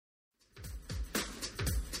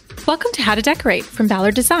Welcome to How to Decorate from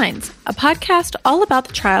Ballard Designs, a podcast all about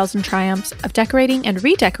the trials and triumphs of decorating and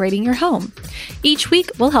redecorating your home. Each week,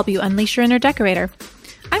 we'll help you unleash your inner decorator.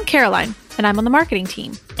 I'm Caroline, and I'm on the marketing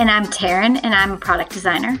team. And I'm Taryn, and I'm a product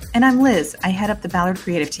designer. And I'm Liz. I head up the Ballard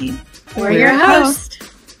creative team. We're your hosts.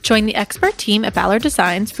 Join the expert team at Ballard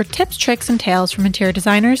Designs for tips, tricks, and tales from interior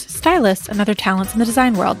designers, stylists, and other talents in the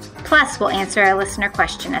design world. Plus, we'll answer a listener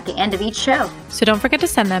question at the end of each show. So don't forget to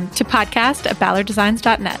send them to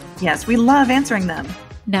podcast@ballarddesigns.net. Yes, we love answering them.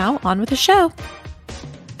 Now, on with the show.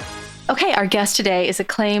 Okay, our guest today is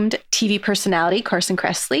acclaimed TV personality Carson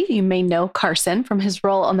Kressley. You may know Carson from his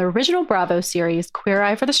role on the original Bravo series Queer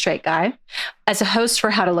Eye for the Straight Guy, as a host for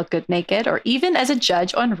How to Look Good Naked, or even as a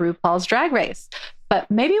judge on RuPaul's Drag Race. But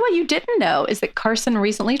maybe what you didn't know is that Carson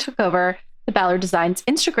recently took over the Ballard Designs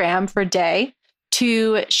Instagram for a day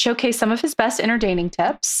to showcase some of his best entertaining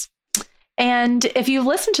tips. And if you've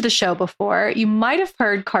listened to the show before, you might have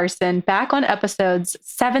heard Carson back on episodes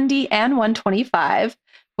 70 and 125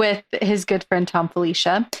 with his good friend Tom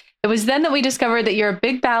Felicia. It was then that we discovered that you're a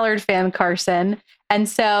big Ballard fan, Carson. And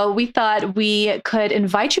so we thought we could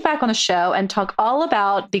invite you back on the show and talk all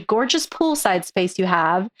about the gorgeous poolside space you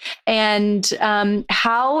have and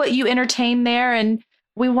how you entertain there. And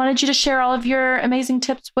we wanted you to share all of your amazing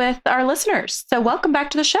tips with our listeners. So welcome back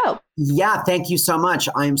to the show. Yeah, thank you so much.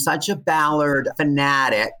 I'm such a Ballard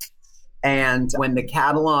fanatic. And when the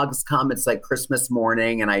catalogs come, it's like Christmas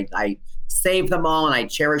morning, and I save them all and I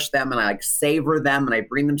cherish them and I savor them and I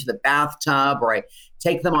bring them to the bathtub, or I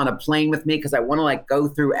take them on a plane with me because I want to go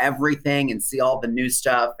through everything and see all the new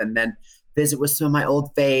stuff and then visit with some of my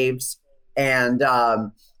old faves. And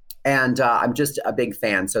I'm just a big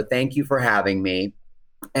fan. So thank you for having me.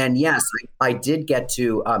 And yes, I did get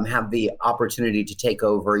to have the opportunity to take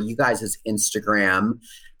over you guys' Instagram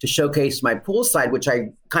to showcase my poolside, which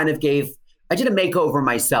I did a makeover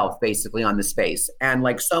myself basically on the space. And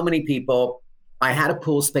like so many people, I had a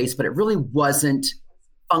pool space, but it really wasn't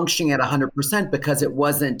functioning at 100% because it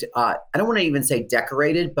wasn't, I don't want to even say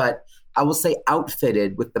decorated, but I will say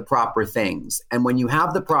outfitted with the proper things. And when you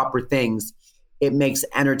have the proper things, it makes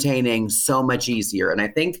entertaining so much easier. And I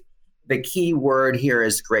think the key word here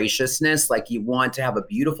is graciousness. Like, you want to have a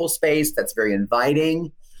beautiful space that's very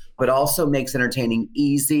inviting, but also makes entertaining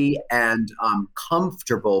easy and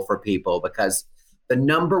comfortable for people, because the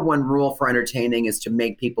number one rule for entertaining is to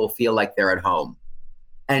make people feel like they're at home.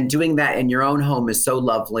 And doing that in your own home is so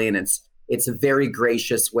lovely, and it's a very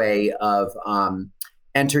gracious way of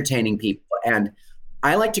entertaining people. And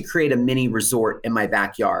I like to create a mini resort in my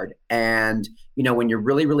backyard. And, when you're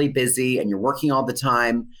really, really busy and you're working all the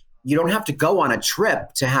time, you don't have to go on a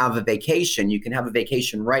trip to have a vacation. You can have a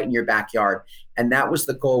vacation right in your backyard. And that was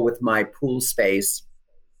the goal with my pool space.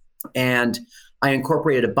 And I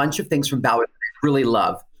incorporated a bunch of things from Ballard that I really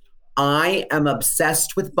love. I am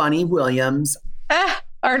obsessed with Bunny Williams.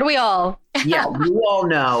 Aren't we all? Yeah, you all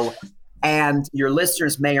know. And your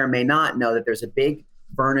listeners may or may not know that there's a big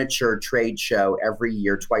furniture trade show every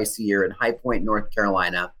year, twice a year in High Point, North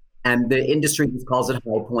Carolina. And the industry calls it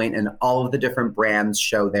High Point, and all of the different brands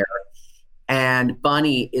show there. And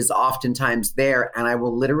Bunny is oftentimes there, and I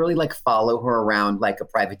will literally follow her around like a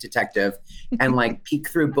private detective and peek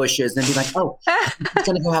through bushes and be like, oh, she's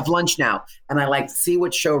going to go have lunch now. And I see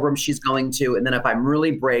what showroom she's going to. And then if I'm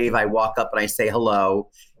really brave, I walk up and I say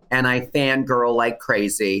hello, and I fangirl like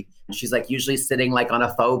crazy. And she's usually sitting on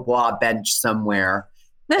a faux bois bench somewhere.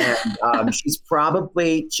 And she's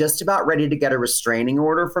probably just about ready to get a restraining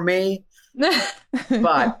order for me.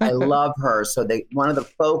 But I love her. So one of the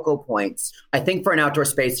focal points, I think for an outdoor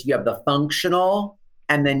space, you have the functional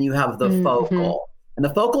and then you have the focal. And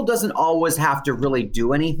the focal doesn't always have to really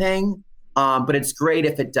do anything, but it's great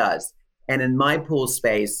if it does. And in my pool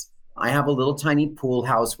space, I have a little tiny pool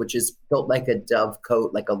house, which is built like a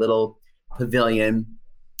dovecote, like a little pavilion.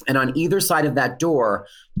 And on either side of that door,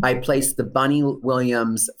 I placed the Bunny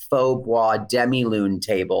Williams faux bois demi-lune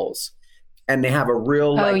tables. And they have a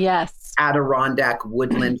real Adirondack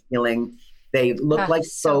woodland feeling. They look like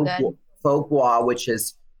faux bois, which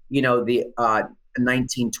is, the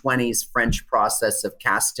 1920s French process of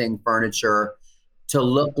casting furniture to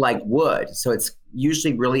look like wood. So it's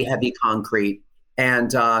usually really heavy concrete.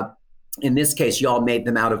 And in this case, y'all made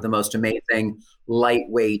them out of the most amazing,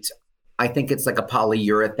 lightweight, I think it's like a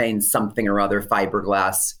polyurethane something or other,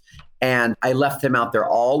 fiberglass. And I left them out there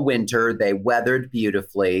all winter. They weathered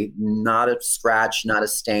beautifully, not a scratch, not a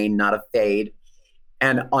stain, not a fade.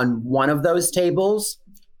 And on one of those tables,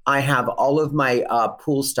 I have all of my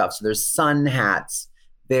pool stuff. So there's sun hats,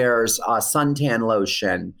 there's suntan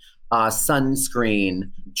lotion,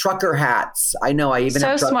 sunscreen, trucker hats. I know I even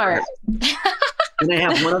have trucker smart. Hats. And I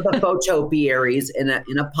have one of the photopiaries in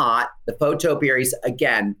a pot. The photopiaries,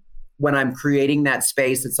 again, when I'm creating that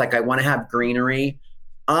space, it's like I want to have greenery.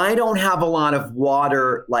 I don't have a lot of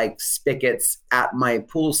water like spigots at my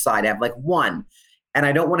poolside. I have like one, and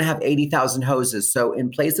I don't want to have 80,000 hoses. So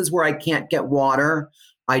in places where I can't get water,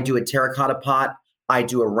 I do a terracotta pot. I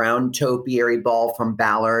do a round topiary ball from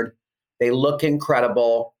Ballard. They look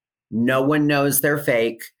incredible. No one knows they're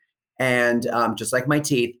fake. And just like my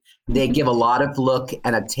teeth, they give a lot of look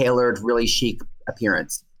and a tailored, really chic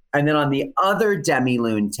appearance. And then on the other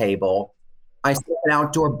demi-lune table, I set an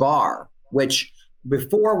outdoor bar, which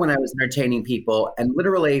before when I was entertaining people, and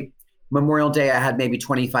literally Memorial Day, I had maybe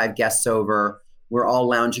 25 guests over. We're all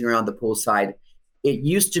lounging around the poolside. It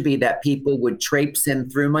used to be that people would traipse in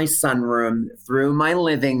through my sunroom, through my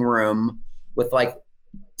living room with like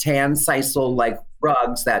tan sisal like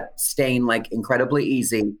rugs that stain like incredibly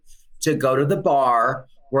easy to go to the bar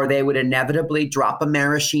where they would inevitably drop a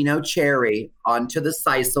maraschino cherry onto the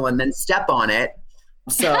sisal and then step on it.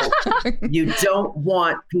 So you don't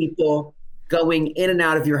want people going in and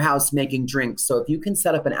out of your house making drinks. So if you can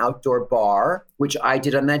set up an outdoor bar, which I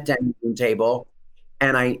did on that dining room table,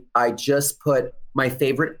 and I just put my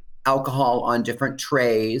favorite alcohol on different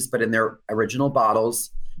trays, but in their original bottles,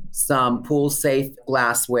 some pool safe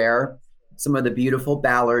glassware, some of the beautiful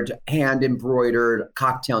Ballard hand embroidered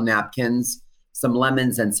cocktail napkins, some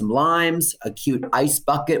lemons and some limes, a cute ice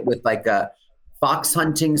bucket with like a fox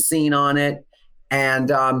hunting scene on it.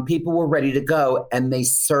 And people were ready to go, and they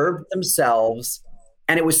served themselves.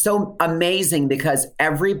 And it was so amazing because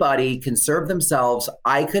everybody can serve themselves.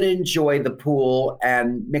 I could enjoy the pool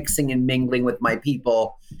and mixing and mingling with my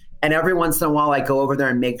people. And every once in a while, I go over there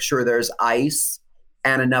and make sure there's ice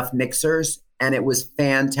and enough mixers. And it was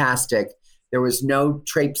fantastic. There was no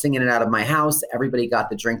traipsing in and out of my house. Everybody got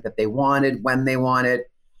the drink that they wanted when they wanted.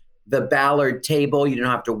 The Ballard table, you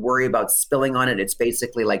don't have to worry about spilling on it. It's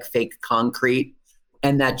basically like fake concrete.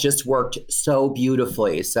 And that just worked so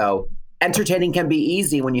beautifully. So entertaining can be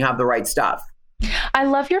easy when you have the right stuff. I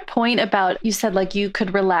love your point about, you said like you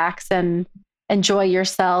could relax and enjoy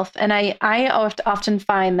yourself. And I often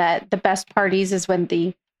find that the best parties is when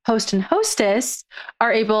the host and hostess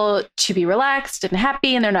are able to be relaxed and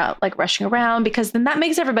happy, and they're not like rushing around, because then that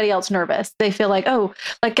makes everybody else nervous. They feel like, oh,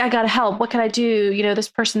 like I got to help. What can I do? You know, this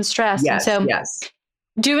person's stressed. Yes, and so yes.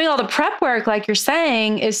 Doing all the prep work, like you're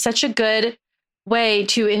saying, is such a good way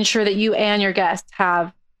to ensure that you and your guests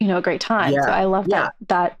have, you know, a great time. Yeah, So I love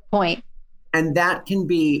that point. And that can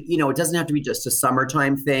be, you know, it doesn't have to be just a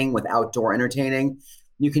summertime thing with outdoor entertaining.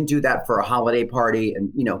 You can do that for a holiday party.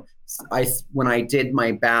 And, you know, when I did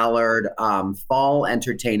my Ballard fall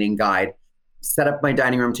entertaining guide, set up my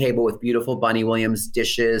dining room table with beautiful Bunny Williams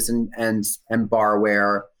dishes and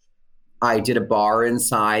barware. I did a bar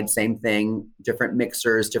inside, same thing, different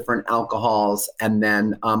mixers, different alcohols, and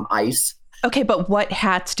then ice. Okay, but what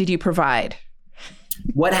hats did you provide?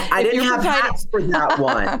 I didn't have hats for that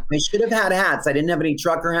one. I should have had hats. I didn't have any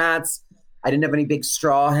trucker hats. I didn't have any big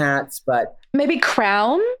straw hats, but maybe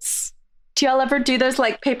crowns. Do y'all ever do those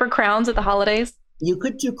like paper crowns at the holidays? You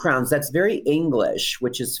could do crowns. That's very English,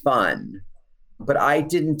 which is fun. But I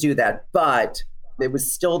didn't do that. But it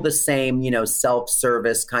was still the same, you know,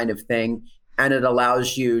 self-service kind of thing. And it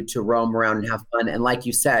allows you to roam around and have fun. And like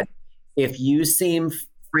you said, if you seem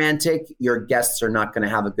frantic, your guests are not going to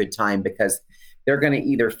have a good time, because they're going to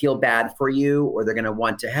either feel bad for you, or they're going to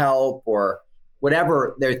want to help, or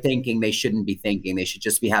whatever they're thinking they shouldn't be thinking. They should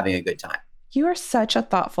just be having a good time. You are such a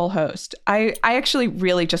thoughtful host. I actually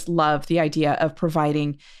really just love the idea of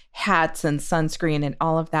providing hats and sunscreen and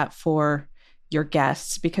all of that for your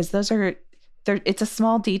guests, because it's a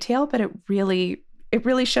small detail, but it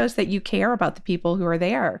really shows that you care about the people who are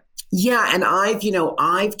there. Yeah. And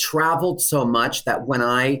I've traveled so much that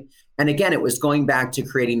and again, it was going back to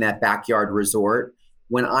creating that backyard resort.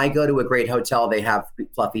 When I go to a great hotel, they have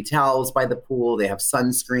fluffy towels by the pool. They have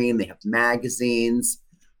sunscreen. They have magazines.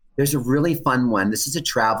 There's a really fun one. This is a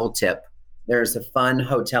travel tip. There's a fun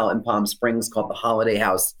hotel in Palm Springs called the Holiday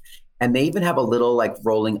House. And they even have a little like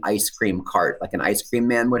rolling ice cream cart, like an ice cream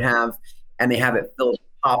man would have. And they have it filled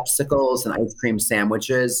with popsicles and ice cream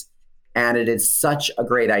sandwiches. And it is such a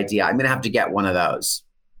great idea. I'm going to have to get one of those.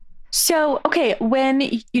 So, okay, when,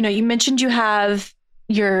 you mentioned you have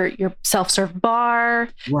your self-serve bar,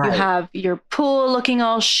 right. You have your pool looking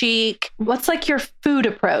all chic. What's like your food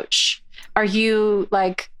approach? Are you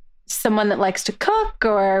like someone that likes to cook,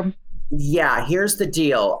 or? Yeah, here's the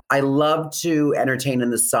deal. I love to entertain in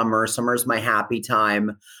the summer. Summer's my happy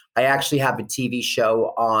time. I actually have a TV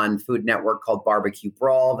show on Food Network called Barbecue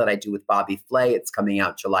Brawl that I do with Bobby Flay. It's coming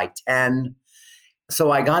out July 10.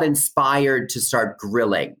 So I got inspired to start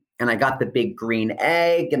grilling, and I got the big green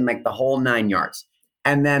egg and like the whole 9 yards.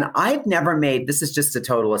 And then I've never made, this is just a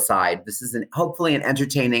total aside. This is hopefully an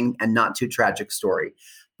entertaining and not too tragic story.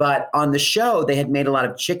 But on the show, they had made a lot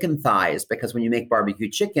of chicken thighs because when you make barbecue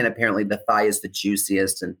chicken, apparently the thigh is the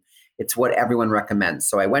juiciest and it's what everyone recommends.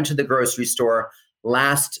 So I went to the grocery store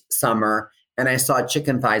last summer and I saw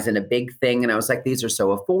chicken thighs in a big thing. And I was like, these are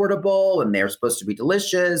so affordable and they're supposed to be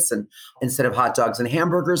delicious. And instead of hot dogs and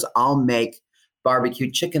hamburgers, I'll make barbecue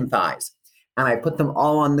chicken thighs. And I put them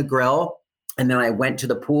all on the grill. And then I went to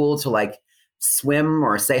the pool to like swim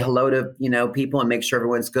or say hello to, people and make sure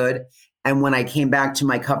everyone's good. And when I came back to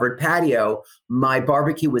my covered patio, my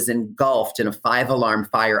barbecue was engulfed in a 5-alarm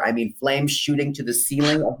fire. I mean, flames shooting to the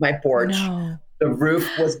ceiling of my porch. No. The roof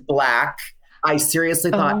was black. I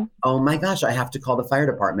seriously thought, oh my gosh, I have to call the fire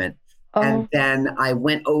department. And then I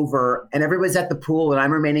went over and everybody's at the pool and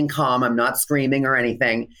I'm remaining calm. I'm not screaming or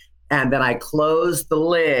anything. And then I closed the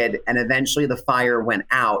lid and eventually the fire went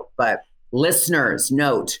out. But listeners,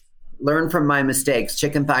 note, learn from my mistakes.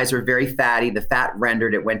 Chicken thighs are very fatty. The fat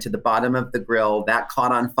rendered. It went to the bottom of the grill. That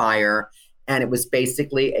caught on fire. And it was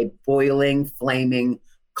basically a boiling, flaming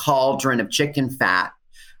cauldron of chicken fat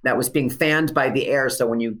that was being fanned by the air. So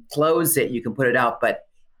when you close it, you can put it out. But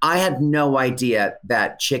I had no idea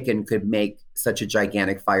that chicken could make such a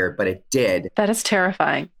gigantic fire, but it did. That is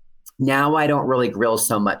terrifying. Now I don't really grill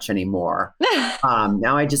so much anymore.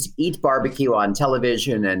 Now I just eat barbecue on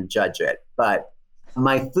television and judge it. But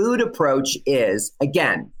my food approach is,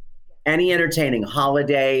 again, any entertaining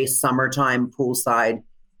holiday, summertime, poolside,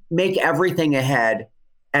 make everything ahead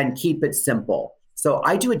and keep it simple. So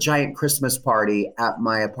I do a giant Christmas party at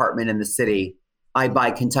my apartment in the city. I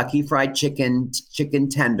buy Kentucky Fried Chicken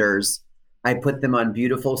tenders. I put them on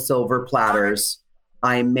beautiful silver platters.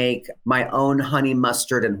 I make my own honey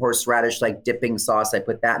mustard and horseradish like dipping sauce. I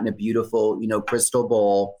put that in a beautiful, crystal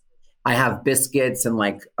bowl. I have biscuits and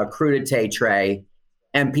like a crudité tray.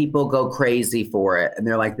 And people go crazy for it. And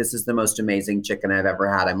they're like, this is the most amazing chicken I've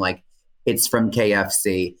ever had. I'm like, it's from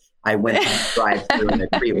KFC. I went to the drive-thru and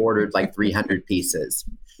I pre-ordered like 300 pieces.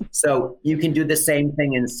 So you can do the same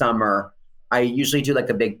thing in summer. I usually do like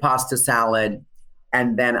a big pasta salad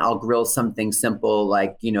and then I'll grill something simple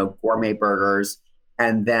like, gourmet burgers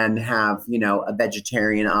and then have, a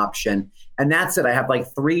vegetarian option. And that's it. I have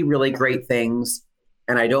like 3 really great things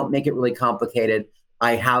and I don't make it really complicated.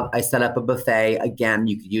 I set up a buffet. Again,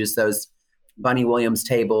 you could use those Bunny Williams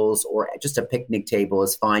tables or just a picnic table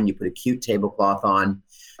is fine. You put a cute tablecloth on.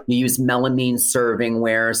 You use melamine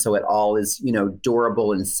servingware so it all is,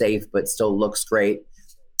 durable and safe, but still looks great.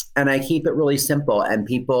 And I keep it really simple. And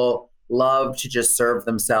people love to just serve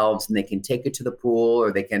themselves and they can take it to the pool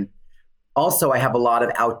or they can. Also, I have a lot of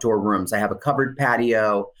outdoor rooms. I have a covered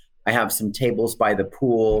patio. I have some tables by the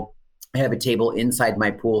pool. I have a table inside my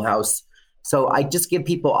pool house. So I just give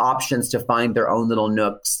people options to find their own little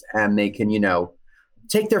nooks and they can,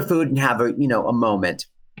 take their food and have a moment.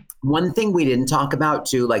 One thing we didn't talk about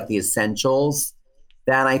too, like the essentials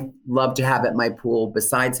that I love to have at my pool,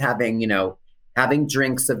 besides having, having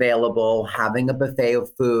drinks available, having a buffet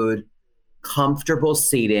of food, comfortable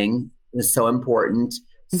seating is so important.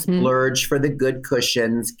 Mm-hmm. Splurge for the good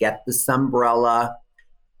cushions, get the sunbrella.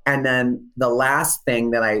 And then the last thing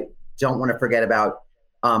that I don't want to forget about,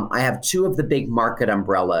 I have 2 of the big market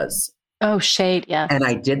umbrellas. Oh, shade, yeah. And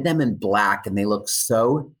I did them in black and they look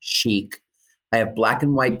so chic. I have black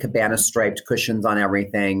and white cabana striped cushions on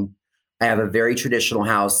everything. I have a very traditional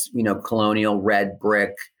house, colonial red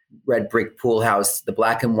brick pool house. The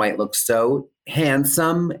black and white looks so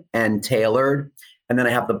handsome and tailored. And then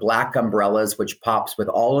I have the black umbrellas, which pops with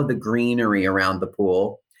all of the greenery around the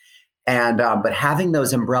pool. And but having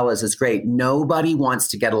those umbrellas is great. Nobody wants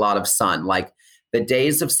to get a lot of sun. Like the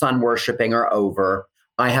days of sun worshiping are over.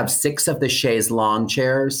 I have 6 of the chaise lawn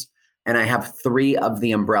chairs and I have 3 of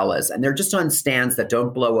the umbrellas. And they're just on stands that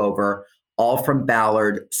don't blow over, all from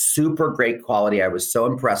Ballard. Super great quality. I was so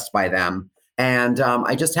impressed by them. And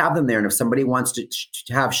I just have them there. And if somebody wants to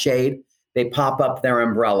have shade, they pop up their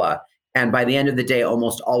umbrella. And by the end of the day,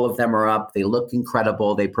 almost all of them are up. They look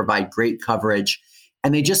incredible. They provide great coverage.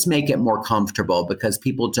 And they just make it more comfortable because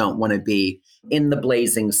people don't want to be in the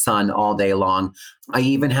blazing sun all day long. I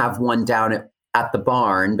even have one down at the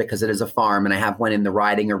barn because it is a farm. And I have one in the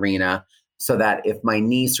riding arena so that if my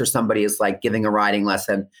niece or somebody is like giving a riding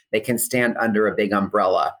lesson, they can stand under a big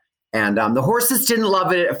umbrella. And the horses didn't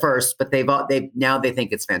love it at first, but now they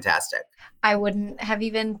think it's fantastic. I wouldn't have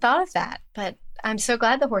even thought of that, but I'm so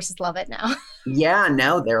glad the horses love it now. Yeah,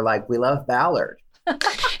 no, they're like, we love Ballard.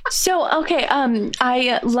 So, okay.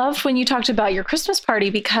 I loved when you talked about your Christmas party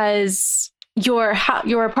because your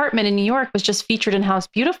apartment in New York was just featured in House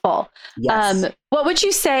Beautiful. Yes. What would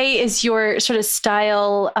you say is your sort of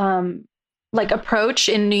style, like approach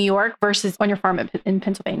in New York versus on your farm in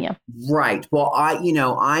Pennsylvania? Right. Well,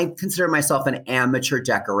 I consider myself an amateur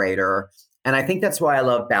decorator. And I think that's why I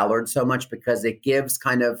love Ballard so much, because it gives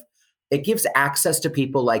access to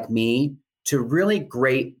people like me to really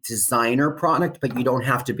great designer product, but you don't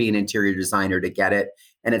have to be an interior designer to get it.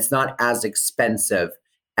 And it's not as expensive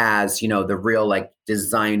as, the real like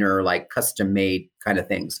designer, like custom made kind of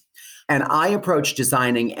things. And I approach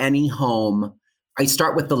designing any home. I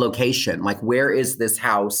start with the location, like where is this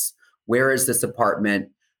house? Where is this apartment?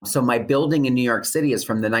 So my building in New York City is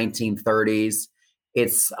from the 1930s.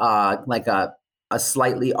 It's like a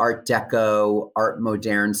slightly Art Deco, Art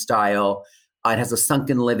Moderne style. It has a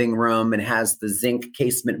sunken living room and has the zinc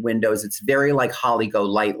casement windows. It's very like Holly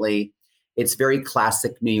Golightly. It's very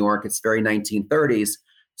classic New York. It's very 1930s.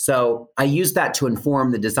 So I used that to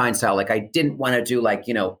inform the design style. Like I didn't want to do like,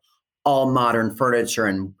 all modern furniture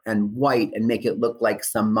and white and make it look like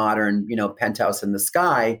some modern, penthouse in the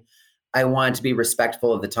sky. I wanted to be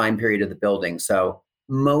respectful of the time period of the building. So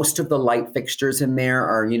most of the light fixtures in there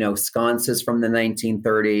are, sconces from the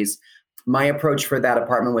 1930s. My approach for that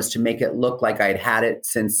apartment was to make it look like I'd had it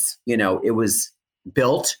since, it was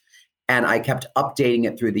built, and I kept updating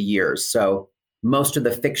it through the years. So most of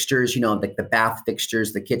the fixtures, like the bath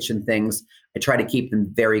fixtures, the kitchen things, I try to keep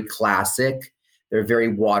them very classic. They're very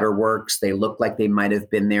waterworks. They look like they might have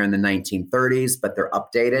been there in the 1930s, but they're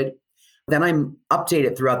updated. Then I'm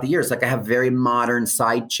updated throughout the years. Like I have very modern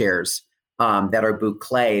side chairs that are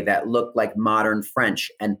boucle that look like modern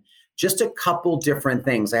French, and just a couple different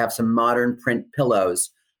things. I have some modern print pillows.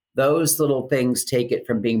 Those little things take it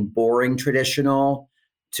from being boring traditional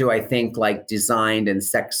to, I think, like designed and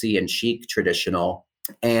sexy and chic traditional.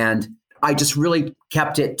 And I just really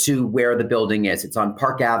kept it to where the building is. It's on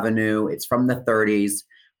Park Avenue. It's from the 30s.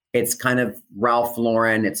 It's kind of Ralph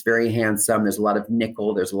Lauren. It's very handsome. There's a lot of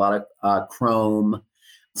nickel. There's a lot of chrome.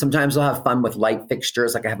 Sometimes I'll have fun with light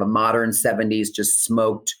fixtures. Like I have a modern 70s just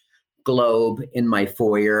smoked globe in my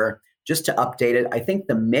foyer just to update it. I think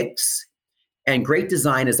the mix and great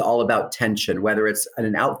design is all about tension, whether it's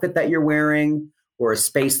an outfit that you're wearing or a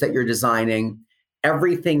space that you're designing.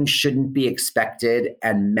 Everything shouldn't be expected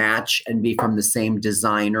and match and be from the same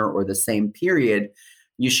designer or the same period.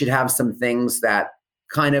 You should have some things that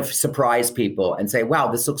kind of surprise people and say, wow,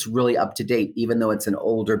 this looks really up to date, even though it's an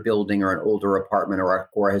older building or an older apartment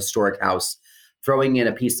or a historic house. Throwing in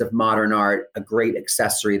a piece of modern art, a great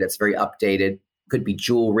accessory that's very updated, could be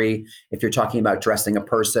jewelry. If you're talking about dressing a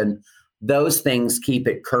person, those things keep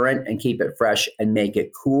it current and keep it fresh and make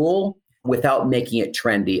it cool without making it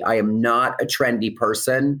trendy. I am not a trendy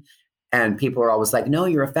person. And people are always like, no,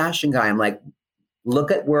 you're a fashion guy. I'm like,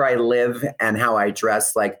 look at where I live and how I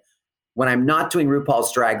dress. Like when I'm not doing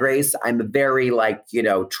RuPaul's Drag Race, I'm a very like,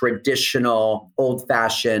 traditional, old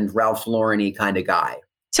fashioned Ralph Lauren-y kind of guy.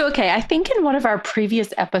 So, okay, I think in one of our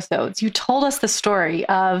previous episodes, you told us the story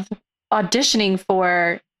of auditioning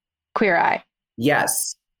for Queer Eye.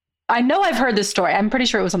 Yes. I know I've heard this story. I'm pretty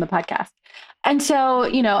sure it was on the podcast. And so,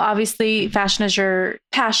 obviously fashion is your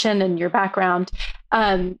passion and your background.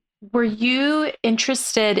 Were you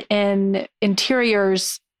interested in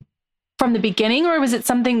interiors from the beginning, or was it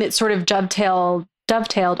something that sort of dovetailed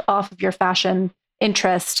off of your fashion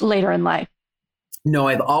interest later in life? No,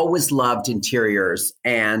 I've always loved interiors.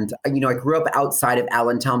 And, I grew up outside of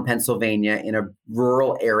Allentown, Pennsylvania in a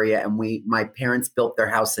rural area. And my parents built their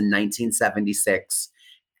house in 1976.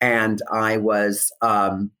 And I was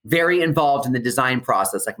very involved in the design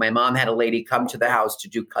process. Like my mom had a lady come to the house to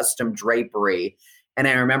do custom drapery. And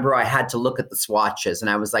I remember I had to look at the swatches,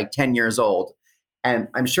 and I was like 10 years old. And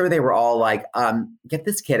I'm sure they were all like, get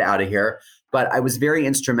this kid out of here. But I was very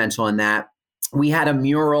instrumental in that. We had a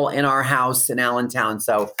mural in our house in Allentown.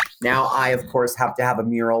 So now I, of course, have to have a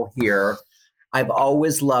mural here. I've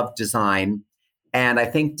always loved design. And I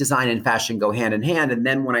think design and fashion go hand in hand. And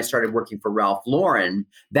then when I started working for Ralph Lauren,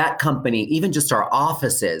 that company, even just our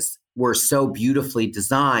offices, were so beautifully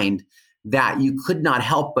designed that you could not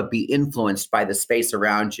help but be influenced by the space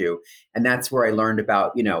around you. And that's where I learned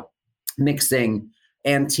about, mixing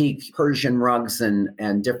antique Persian rugs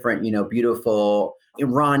and different, beautiful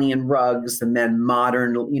Iranian rugs, and then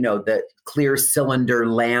modern, the clear cylinder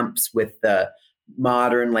lamps with the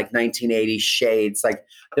modern like 1980s shades. Like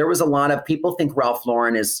there was a lot of people think Ralph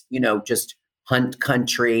Lauren is, just hunt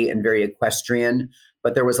country and very equestrian,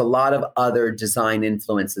 but there was a lot of other design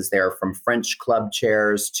influences there, from French club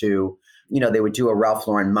chairs to, they would do a Ralph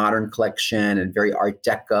Lauren modern collection and very Art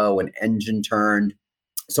Deco and engine turned.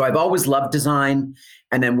 So I've always loved design,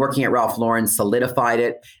 and then working at Ralph Lauren solidified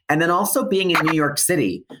it. And then also being in New York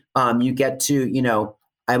City, you get to,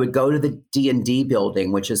 I would go to the D&D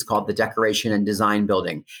building, which is called the Decoration and Design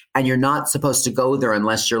Building. And you're not supposed to go there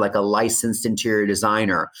unless you're like a licensed interior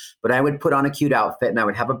designer. But I would put on a cute outfit and I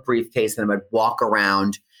would have a briefcase and I would walk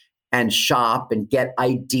around and shop and get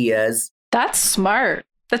ideas. That's smart.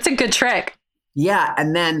 That's a good trick. Yeah.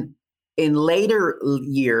 And then in later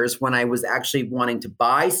years, when I was actually wanting to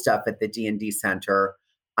buy stuff at the D&D Center,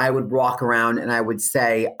 I would walk around and I would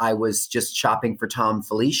say I was just shopping for Tom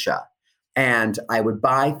Felicia. And I would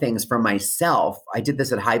buy things for myself. I did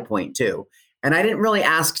this at High Point too. And I didn't really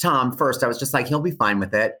ask Tom first. I was just like, he'll be fine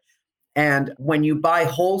with it. And when you buy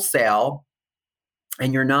wholesale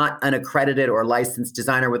and you're not an accredited or licensed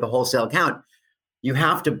designer with a wholesale account, you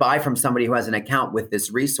have to buy from somebody who has an account with this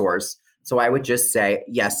resource. So I would just say,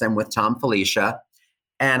 yes, I'm with Tom Felicia.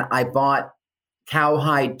 And I bought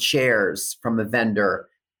cowhide chairs from a vendor.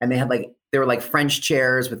 And they were like French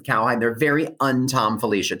chairs with cowhide. They're very un-Tom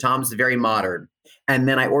Felicia. Tom's very modern. And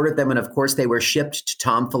then I ordered them. And of course, they were shipped to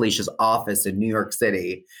Tom Felicia's office in New York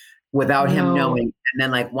City without him knowing. And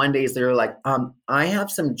then like one day they were like, I have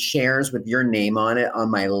some chairs with your name on it on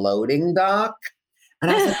my loading dock. And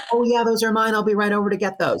I was like, oh yeah, those are mine. I'll be right over to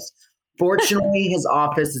get those. Fortunately, his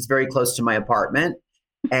office is very close to my apartment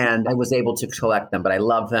and I was able to collect them, but I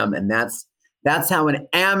love them. And that's how an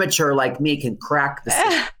amateur like me can crack the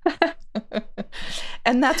system.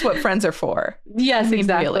 And that's what friends are for. Yes,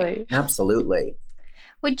 exactly. Really. Absolutely.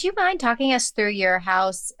 Would you mind talking us through your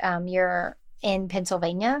house? You're in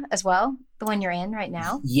Pennsylvania as well, the one you're in right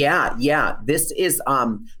now? Yeah. This is,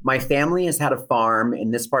 my family has had a farm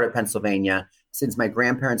in this part of Pennsylvania since my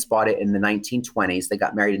grandparents bought it in the 1920s. They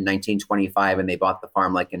got married in 1925 and they bought the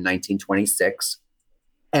farm like in 1926.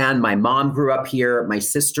 And my mom grew up here. My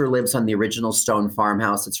sister lives on the original stone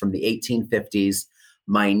farmhouse. It's from the 1850s.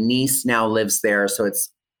 My niece now lives there. So it's,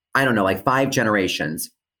 I don't know, like 5 generations.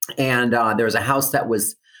 And there was a house that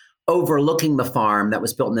was overlooking the farm that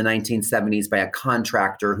was built in the 1970s by a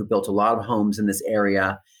contractor who built a lot of homes in this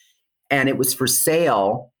area. And it was for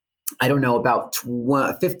sale, I don't know, about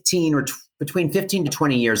between 15 to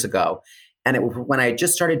 20 years ago. And it was when I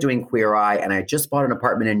just started doing Queer Eye and I just bought an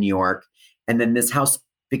apartment in New York. And then this house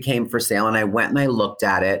became for sale and I went and I looked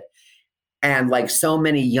at it. And like so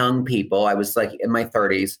many young people, I was like in my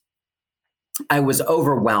 30s, I was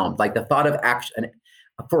overwhelmed. Like the thought of action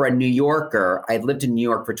for a New Yorker, I'd lived in New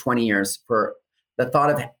York for 20 years, for the thought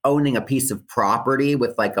of owning a piece of property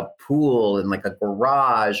with like a pool and like a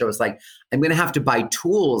garage. I was like, I'm going to have to buy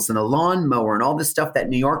tools and a lawnmower and all this stuff that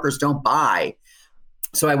New Yorkers don't buy.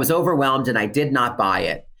 So I was overwhelmed and I did not buy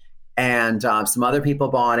it. And some other people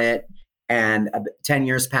bought it. And 10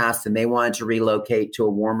 years passed and they wanted to relocate to a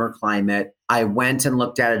warmer climate. I went and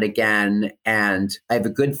looked at it again. And I have a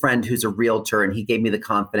good friend who's a realtor and he gave me the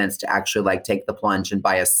confidence to actually like take the plunge and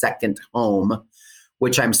buy a second home,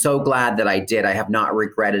 which I'm so glad that I did. I have not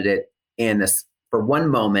regretted it for one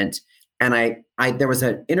moment. And there was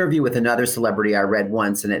an interview with another celebrity I read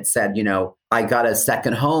once and it said, I got a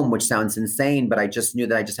second home, which sounds insane, but I just knew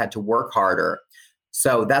that I just had to work harder.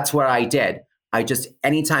 So that's what I did.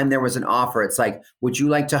 Anytime there was an offer, it's like, would you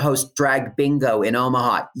like to host drag bingo in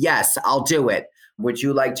Omaha? Yes, I'll do it. Would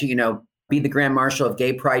you like to, be the Grand Marshal of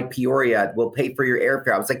Gay Pride Peoria? We'll pay for your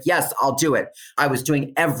airfare. I was like, yes, I'll do it. I was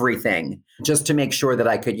doing everything just to make sure that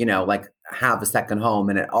I could, have a second home.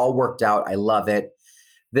 And it all worked out. I love it.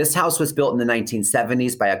 This house was built in the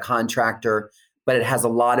 1970s by a contractor, but it has a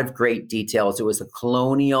lot of great details. It was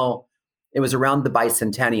it was around the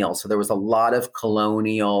bicentennial. So there was a lot of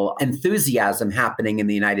colonial enthusiasm happening in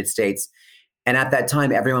the United States. And at that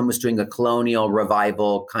time, everyone was doing a colonial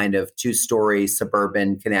revival kind of 2-story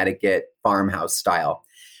suburban Connecticut farmhouse style.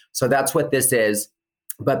 So that's what this is.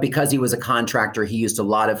 But because he was a contractor, he used a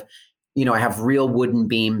lot of, I have real wooden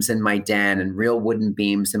beams in my den and real wooden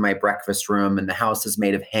beams in my breakfast room. And the house is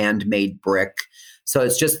made of handmade brick. So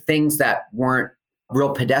it's just things that weren't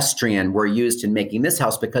real pedestrian were used in making this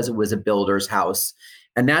house because it was a builder's house.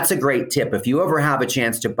 And that's a great tip. If you ever have a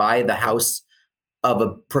chance to buy the house of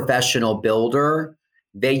a professional builder,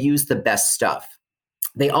 they use the best stuff.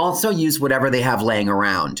 They also use whatever they have laying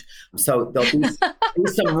around. So there'll be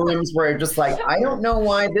some rooms where you're just like, I don't know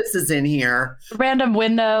why this is in here. Random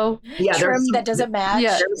window. Yeah, trim that doesn't match.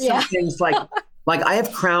 Yeah. There's some things like I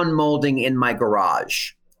have crown molding in my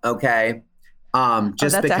garage. Okay.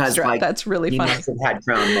 Just because extra. That's really fun. Must have had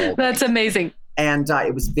crown mold. That's amazing. And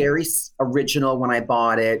it was very original when I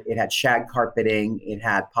bought it. It had shag carpeting. It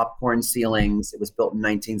had popcorn ceilings. It was built in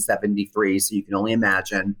 1973, so you can only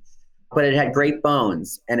imagine. But it had great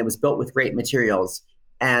bones, and it was built with great materials.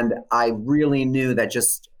 And I really knew that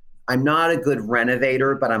I'm not a good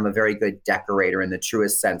renovator, but I'm a very good decorator in the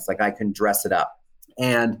truest sense. Like I can dress it up.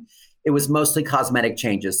 And it was mostly cosmetic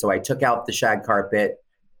changes. So I took out the shag carpet,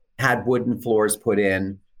 had wooden floors put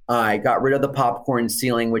in. I got rid of the popcorn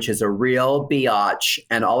ceiling, which is a real biatch.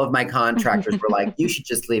 And all of my contractors were like, you should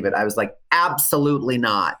just leave it. I was like, absolutely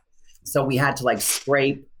not. So we had to like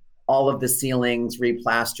scrape all of the ceilings,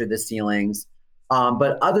 replaster the ceilings.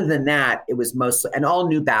 But other than that, it was mostly, and all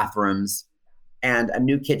new bathrooms, and a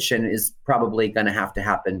new kitchen is probably going to have to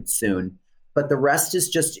happen soon. But the rest is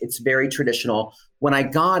just, it's very traditional. When I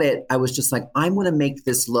got it, I was just like, I'm going to make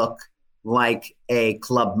this look like a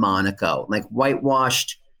Club Monaco, like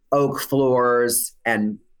whitewashed oak floors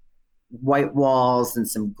and white walls and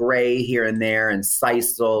some gray here and there and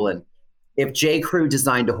sisal. And if J. Crew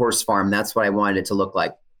designed a horse farm, that's what I wanted it to look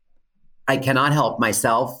like. I cannot help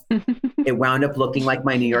myself. It wound up looking like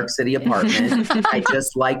my New York City apartment. I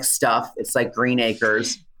just like stuff. It's like Green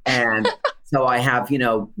Acres. And so I have,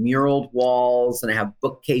 muraled walls and I have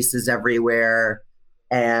bookcases everywhere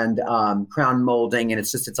and crown molding. And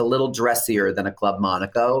it's a little dressier than a Club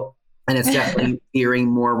Monaco. And it's definitely fearing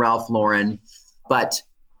more Ralph Lauren. But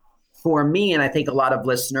for me, and I think a lot of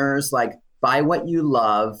listeners, like buy what you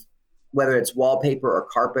love, whether it's wallpaper or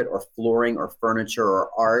carpet or flooring or furniture or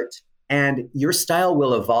art. And your style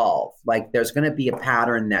will evolve. Like there's going to be a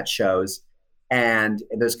pattern that shows and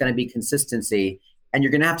there's going to be consistency and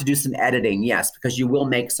you're going to have to do some editing. Yes, because you will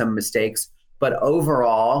make some mistakes. But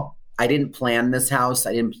overall, I didn't plan this house.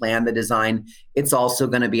 I didn't plan the design. It's also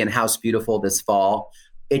going to be in House Beautiful this fall.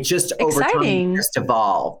 It just over time just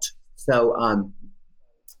evolved. So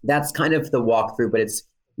that's kind of the walkthrough, but it's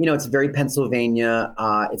very Pennsylvania.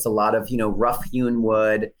 It's a lot of, rough hewn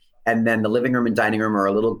wood. And then the living room and dining room are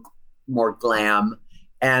a little more glam.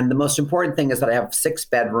 And the most important thing is that I have 6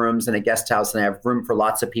 bedrooms and a guest house and I have room for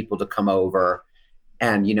lots of people to come over.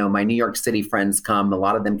 And, my New York City friends come. A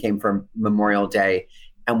lot of them came for Memorial Day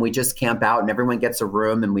and we just camp out and everyone gets a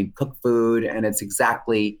room and we cook food. And it's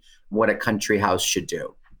exactly what a country house should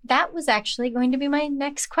do. That was actually going to be my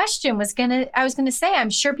next question. I was going to say, I'm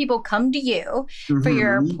sure people come to you for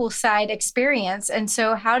your poolside experience. And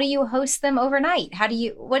so how do you host them overnight?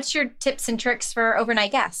 What's your tips and tricks for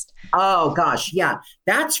overnight guests? Oh gosh. Yeah,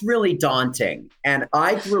 that's really daunting. And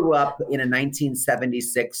I grew up in a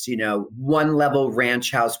 1976, 1-level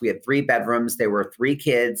ranch house. We had 3 bedrooms. There were 3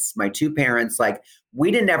 kids, my 2 parents, like we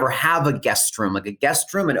didn't ever have a guest room, like a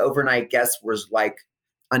guest room and overnight guest was like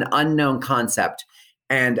an unknown concept.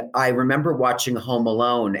 And I remember watching Home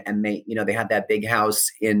Alone and they had that big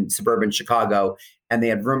house in suburban Chicago and they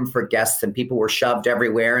had room for guests and people were shoved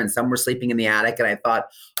everywhere and some were sleeping in the attic. And I thought,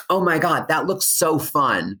 oh my God, that looks so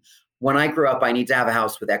fun. When I grew up, I need to have a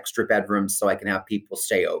house with extra bedrooms so I can have people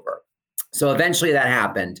stay over. So eventually that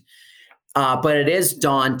happened. But it is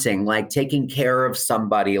daunting, like taking care of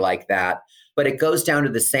somebody like that. But it goes down to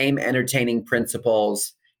the same entertaining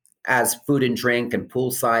principles as food and drink and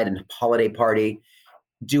poolside and holiday party.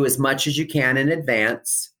 Do as much as you can in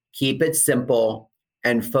advance, keep it simple,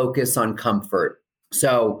 and focus on comfort.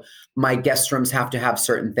 So my guest rooms have to have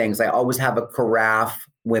certain things. I always have a carafe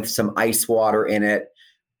with some ice water in it.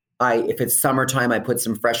 If it's summertime, I put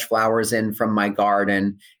some fresh flowers in from my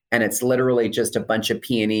garden, and it's literally just a bunch of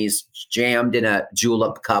peonies jammed in a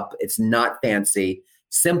julep cup. It's not fancy.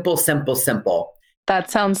 Simple, simple, simple.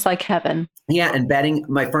 That sounds like heaven. Yeah, and bedding.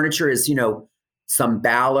 My furniture is, some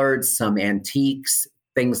ballards, some antiques,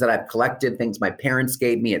 things that I've collected, things my parents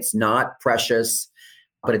gave me. It's not precious,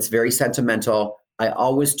 but it's very sentimental. I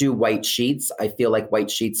always do white sheets. I feel like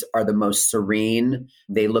white sheets are the most serene.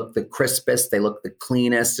 They look the crispest. They look the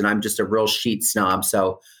cleanest. And I'm just a real sheet snob.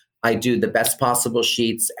 So I do the best possible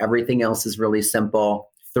sheets. Everything else is really simple.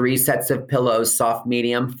 3 sets of pillows, soft,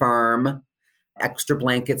 medium, firm, extra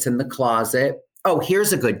blankets in the closet. Oh,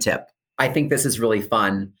 here's a good tip. I think this is really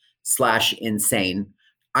fun / insane.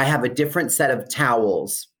 I have a different set of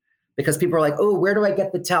towels because people are like, oh, where do I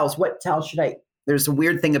get the towels? What towel should I? There's a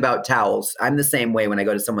weird thing about towels. I'm the same way when I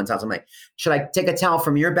go to someone's house. I'm like, should I take a towel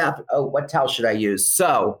from your bath? Oh, what towel should I use?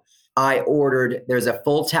 So there's a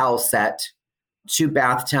full towel set, 2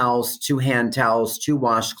 bath towels, 2 hand towels, 2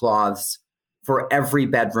 washcloths for every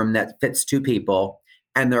bedroom that fits 2 people.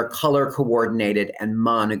 And they're color coordinated and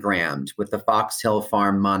monogrammed with the Fox Hill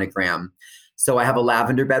Farm monogram. So I have a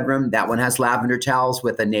lavender bedroom. That one has lavender towels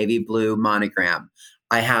with a navy blue monogram.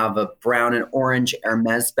 I have a brown and orange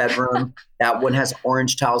Hermes bedroom. That one has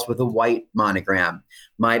orange towels with a white monogram.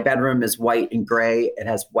 My bedroom is white and gray. It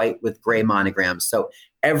has white with gray monograms. So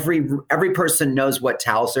every person knows what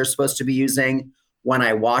towels they're supposed to be using. When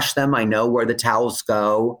I wash them, I know where the towels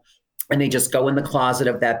go. and they just go in the closet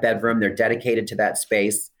of that bedroom. They're dedicated to that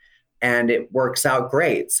space, and it works out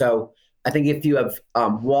great. So I think if you have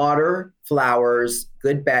water, flowers,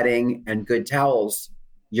 good bedding, and good towels,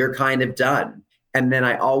 you're kind of done. And then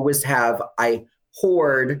I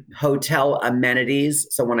hoard hotel amenities.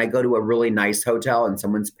 So when I go to a really nice hotel and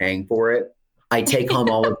someone's paying for it, I take home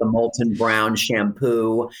all of the Molton Brown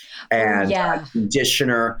shampoo and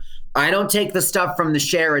conditioner. I don't take the stuff from the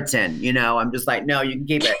Sheraton. I'm just like, no, you can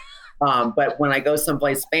keep it. But when I go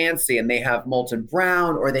someplace fancy and they have Molton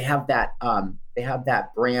Brown, or they have that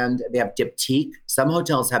brand, they have Diptyque. Some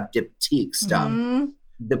hotels have Diptyque stuff. Mm-hmm.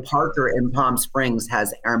 The Parker in Palm Springs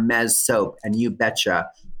has Hermes soap, and you betcha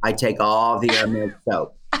I take all the Hermes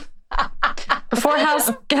soap. Before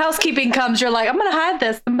housekeeping comes, you're like, I'm going to hide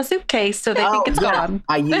this in my suitcase so they think it's gone.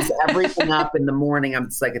 I use everything up in the morning. I'm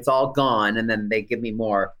just like, it's all gone. And then they give me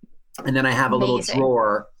more. And then I have a little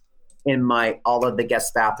drawer in all of the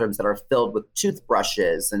guest bathrooms that are filled with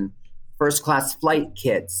toothbrushes and first class flight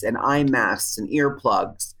kits and eye masks and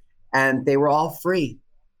earplugs. And they were all free.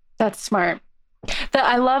 That's smart.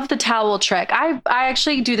 I love the towel trick. I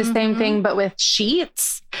actually do the same thing, but with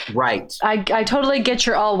sheets. Right. I totally get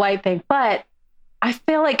your all white thing, but I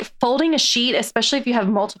feel like folding a sheet, especially if you have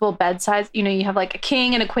multiple bedsides, you have like a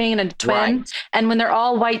king and a queen and a twin. Right. And when they're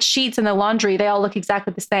all white sheets in the laundry, they all look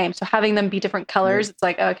exactly the same. So having them be different colors, it's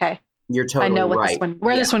like, okay, you're totally I know what right.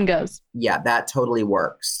 this one goes. Yeah, that totally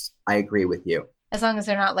works. I agree with you. As long as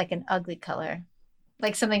they're not like an ugly color,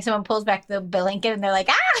 like something someone pulls back the blanket and they're like,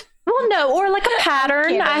 ah. Well, no, or like a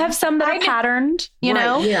pattern. I have some that are patterned, you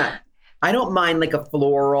know? Yeah. I don't mind like a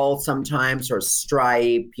floral sometimes, or a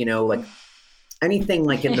stripe, like anything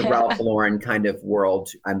like in the Ralph Lauren kind of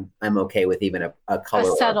world. I'm okay with even a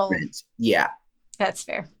color or print. Yeah. That's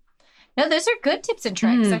fair. No, those are good tips and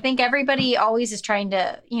tricks. I think everybody always is trying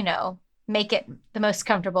to, make it the most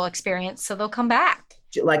comfortable experience. So they'll come back.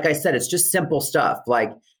 Like I said, it's just simple stuff.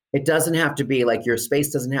 Like it doesn't have to be like, your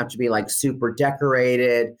space doesn't have to be like super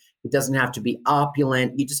decorated. It doesn't have to be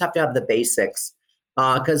opulent. You just have to have the basics.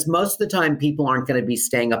 Because most of the time people aren't going to be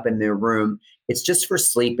staying up in their room. It's just for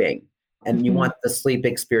sleeping. And you want the sleep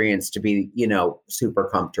experience to be, super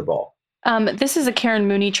comfortable. This is a Karen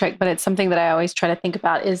Mooney trick, but it's something that I always try to think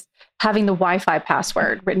about is having the Wi-Fi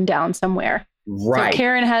password written down somewhere. Right. So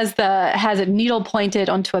Karen has it needle pointed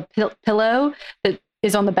onto a pillow that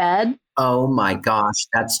is on the bed. Oh my gosh,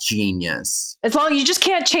 that's genius. As long as you just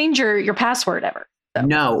can't change your password ever. So.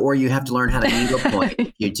 No, or you have to learn how to needle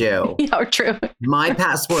point. You do. Yeah, true. My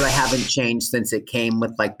password I haven't changed since it came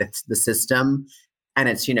with like the system. And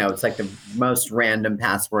it's, it's like the most random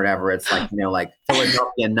password ever. It's like, like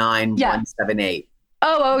Philadelphia 9178.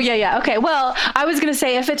 Oh, yeah. Okay. Well, I was going to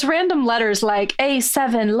say if it's random letters like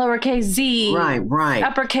A7, lowercase z, right,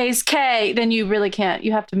 uppercase K, then you really can't.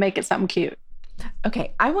 You have to make it something cute.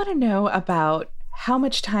 Okay. I want to know about how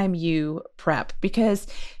much time you prep, because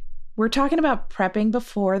we're talking about prepping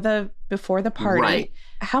before the party. Right.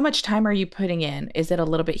 How much time are you putting in? Is it a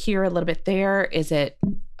little bit here, a little bit there? Is it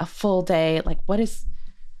a full day? Like what does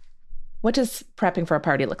prepping for a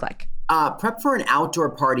party look like? Prep for an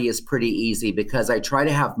outdoor party is pretty easy because I try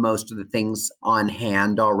to have most of the things on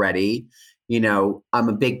hand already. I'm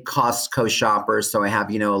a big Costco shopper, so I have,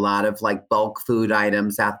 a lot of like bulk food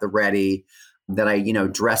items at the ready that I,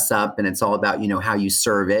 dress up, and it's all about, how you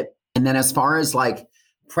serve it. And then as far as like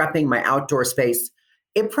prepping my outdoor space,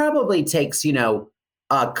 it probably takes,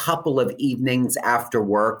 a couple of evenings after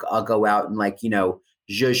work. I'll go out and like,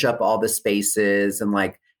 zhuzh up all the spaces and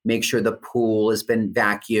like make sure the pool has been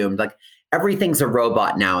vacuumed. Like everything's a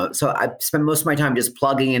robot now. So I spend most of my time just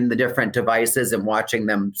plugging in the different devices and watching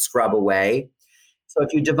them scrub away. So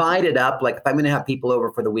if you divide it up, like if I'm going to have people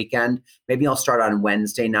over for the weekend, maybe I'll start on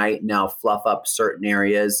Wednesday night and I'll fluff up certain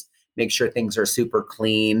areas, make sure things are super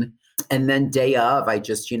clean. And then day of, I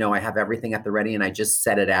just, I have everything at the ready and I just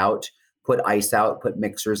set it out, put ice out, put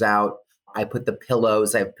mixers out. I put the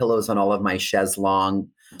pillows. I have pillows on all of my chaise longue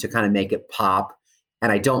to kind of make it pop.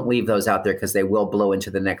 And I don't leave those out there because they will blow into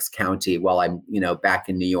the next county while I'm, back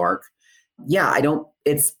in New York. Yeah,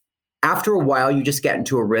 it's after a while, you just get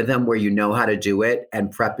into a rhythm where you know how to do it, and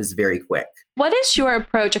prep is very quick. What is your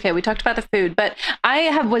approach? Okay, we talked about the food, but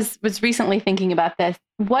I was recently thinking about this.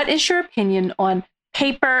 What is your opinion on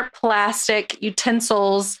paper, plastic,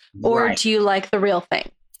 utensils, or do you like the real thing?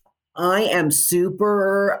 I am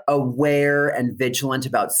super aware and vigilant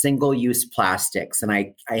about single-use plastics, and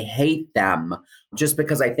I hate them just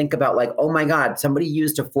because I think about like, oh my God, somebody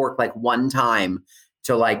used a fork like one time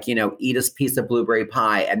to like, eat a piece of blueberry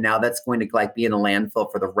pie, and now that's going to like be in a landfill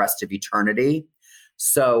for the rest of eternity.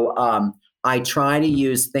 So I try to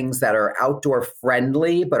use things that are outdoor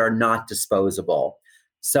friendly, but are not disposable.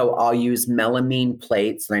 So I'll use melamine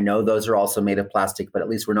plates. And I know those are also made of plastic, but at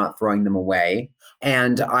least we're not throwing them away.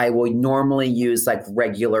 And I will normally use like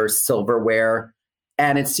regular silverware.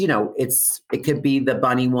 And it's, it could be the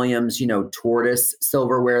Bunny Williams, tortoise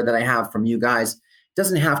silverware that I have from you guys. It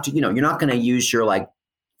doesn't have to, you're not going to use your like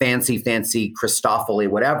fancy Christoffoli,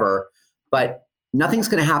 whatever, but nothing's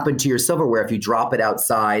going to happen to your silverware if you drop it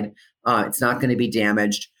outside. It's not going to be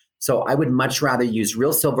damaged. So I would much rather use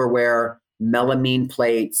real silverware, melamine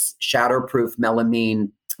plates, shatterproof melamine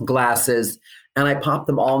glasses, and I pop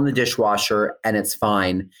them all in the dishwasher and it's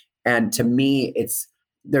fine. And to me,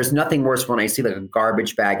 there's nothing worse when I see like a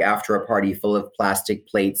garbage bag after a party full of plastic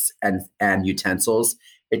plates and utensils.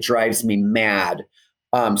 It drives me mad.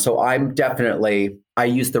 So I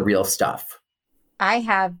use the real stuff. I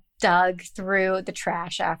have dug through the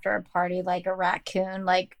trash after a party like a raccoon,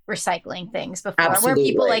 like recycling things before. Absolutely.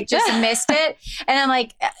 Where people like just missed it. And I'm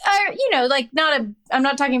like, I'm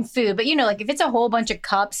not talking food, but like if it's a whole bunch of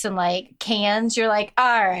cups and like cans, you're like,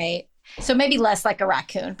 all right. So maybe less like a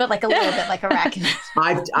raccoon, but like a little bit like a raccoon.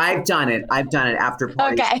 I've done it. I've done it after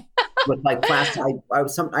parties. Okay. With like plastic.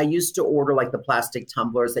 I used to order like the plastic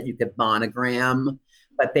tumblers that you could monogram,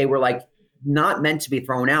 but they were like not meant to be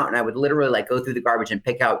thrown out. And I would literally like go through the garbage and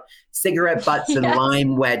pick out cigarette butts and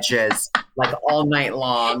lime wedges like all night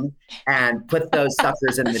long and put those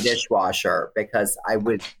suckers in the dishwasher because I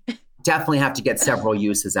would definitely have to get several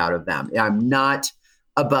uses out of them. I'm not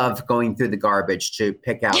above going through the garbage to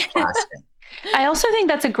pick out plastic. I also think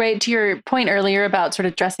that's to your point earlier about sort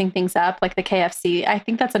of dressing things up like the KFC. I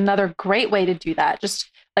think that's another great way to do that. Just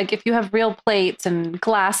like if you have real plates and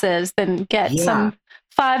glasses, then get some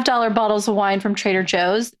 $5 bottles of wine from Trader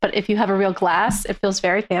Joe's. But if you have a real glass, it feels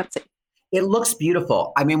very fancy. It looks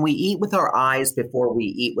beautiful. I mean, we eat with our eyes before we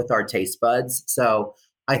eat with our taste buds. So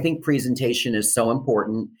I think presentation is so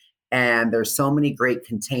important. And there's so many great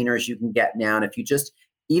containers you can get now. And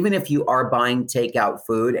even if you are buying takeout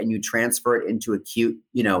food and you transfer it into a cute,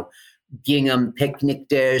 gingham picnic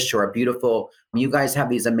dish or a beautiful, you guys have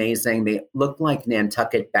these amazing, they look like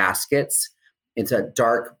Nantucket baskets. It's a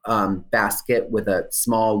dark basket with a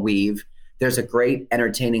small weave. There's a great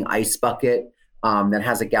entertaining ice bucket that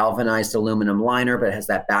has a galvanized aluminum liner, but it has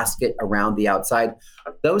that basket around the outside.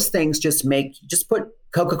 Those things just put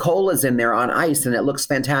Coca-Colas in there on ice and it looks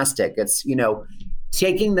fantastic. It's,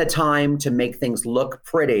 taking the time to make things look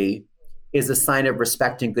pretty is a sign of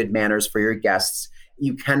respect and good manners for your guests.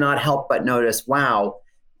 You cannot help but notice, wow,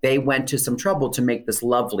 they went to some trouble to make this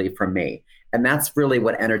lovely for me. And that's really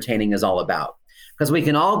what entertaining is all about. Because we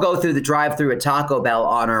can all go through the drive-thru at Taco Bell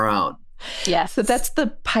on our own. Yeah. So that's the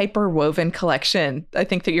Piper woven collection, I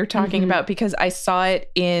think, that you're talking about, because I saw it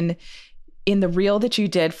in the reel that you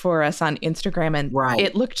did for us on Instagram. And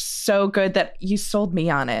it looked so good that you sold me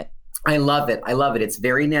on it. I love it. It's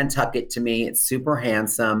very Nantucket to me. It's super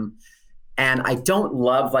handsome. And I don't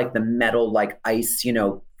love like the metal, like ice,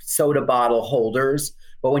 soda bottle holders.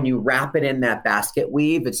 But when you wrap it in that basket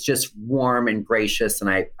weave, it's just warm and gracious. And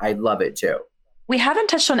I love it too. We haven't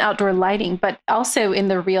touched on outdoor lighting, but also in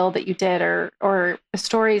the reel that you did or the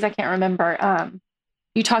stories, I can't remember.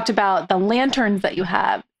 You talked about the lanterns that you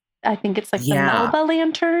have. I think it's like the Melba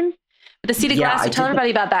lantern. The seated glass. So tell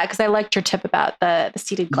everybody about that because I liked your tip about the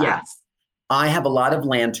seated glass. Yes. I have a lot of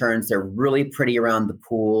lanterns. They're really pretty around the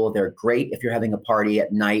pool. They're great if you're having a party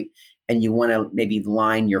at night and you want to maybe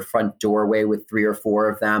line your front doorway with 3 or 4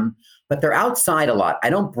 of them. But they're outside a lot.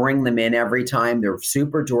 I don't bring them in every time. They're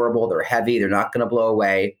super durable. They're heavy. They're not going to blow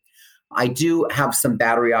away. I do have some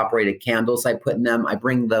battery-operated candles I put in them. I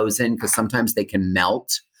bring those in because sometimes they can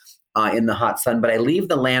melt in the hot sun. But I leave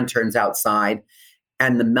the lanterns outside.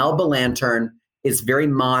 And the Melba lantern is very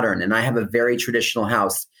modern, and I have a very traditional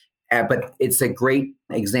house. But it's a great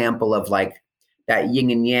example of like that yin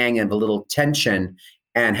and yang and a little tension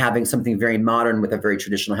and having something very modern with a very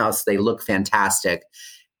traditional house. They look fantastic.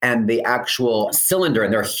 And the actual cylinder,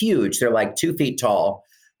 and they're huge. They're like 2 feet tall.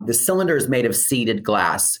 The cylinder is made of seeded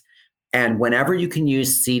glass. And whenever you can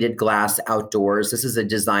use seeded glass outdoors, this is a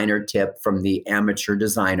designer tip from the amateur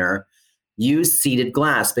designer, use seeded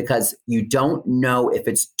glass because you don't know if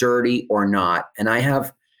it's dirty or not. And I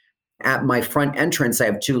have at my front entrance, I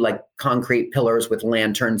have 2 like concrete pillars with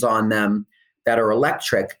lanterns on them that are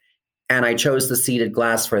electric. And I chose the seeded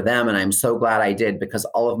glass for them. And I'm so glad I did because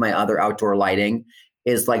all of my other outdoor lighting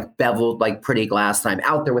is like beveled, like pretty glass. And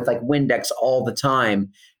I'm out there with like Windex all the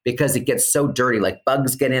time because it gets so dirty. Like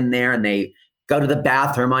bugs get in there and they go to the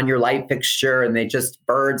bathroom on your light fixture and they just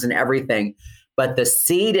birds and everything. But the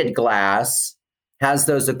seeded glass has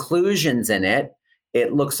those occlusions in it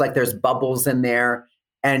It looks like there's bubbles in there.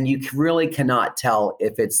 And you really cannot tell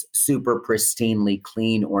if it's super pristinely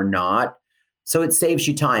clean or not. So it saves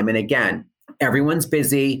you time. And again, everyone's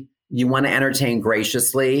busy. You want to entertain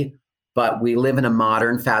graciously, but we live in a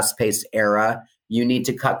modern, fast-paced era. You need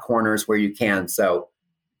to cut corners where you can. So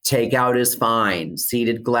takeout is fine.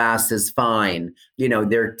 Seated glass is fine.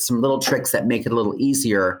 There are some little tricks that make it a little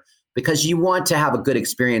easier because you want to have a good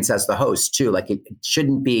experience as the host too. Like it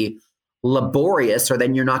shouldn't be laborious or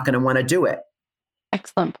then you're not going to want to do it.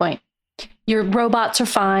 Excellent point. Your robots are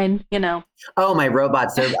fine, Oh, my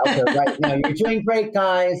robots are out there right now. You're doing great,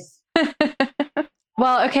 guys.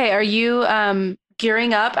 Well, okay. Are you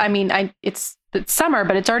gearing up? I mean, it's summer,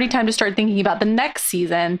 but it's already time to start thinking about the next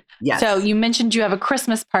season. Yes. So you mentioned you have a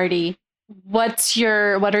Christmas party. What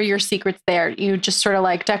are your secrets there? You just sort of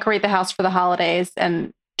like decorate the house for the holidays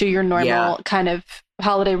and do your normal kind of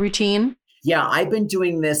holiday routine? Yeah, I've been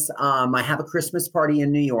doing this. I have a Christmas party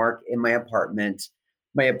in New York in my apartment.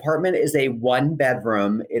 My apartment is a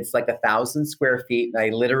 1-bedroom. It's like 1,000 square feet. And I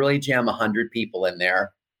literally jam 100 people in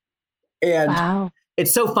there. And wow.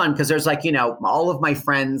 It's so fun because there's all of my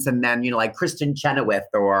friends and then, like Kristen Chenoweth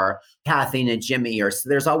or Kathy and Jimmy, so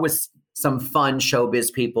there's always some fun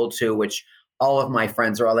showbiz people too, which all of my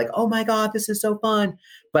friends are all like, oh my God, this is so fun.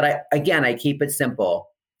 But I keep it simple.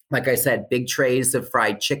 Like I said, big trays of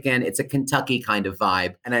fried chicken. It's a Kentucky kind of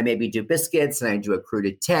vibe. And I maybe do biscuits and I do a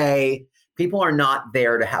crudité. People are not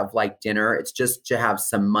there to have dinner. It's just to have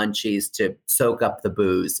some munchies to soak up the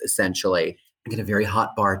booze, essentially. I get a very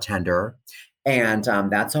hot bartender. And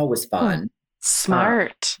that's always fun.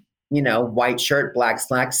 Smart. White shirt, black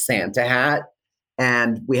slacks, Santa hat.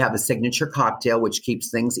 And we have a signature cocktail, which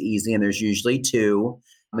keeps things easy. And there's usually 2.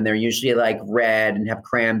 And they're usually red and have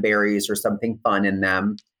cranberries or something fun in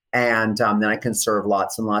them. And then I can serve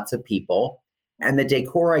lots and lots of people. And the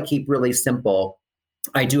decor I keep really simple.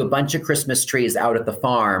 I do a bunch of Christmas trees out at the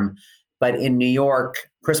farm. But in New York,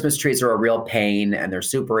 Christmas trees are a real pain and they're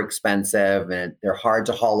super expensive and they're hard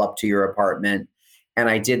to haul up to your apartment. And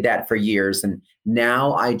I did that for years. And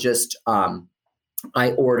now I just,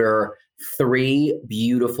 I order 3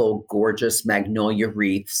 beautiful, gorgeous magnolia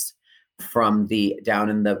wreaths from down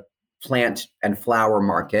in the plant and flower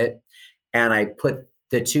market. And I put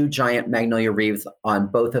the 2 giant magnolia wreaths on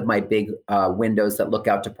both of my big windows that look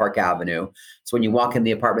out to Park Avenue. So when you walk in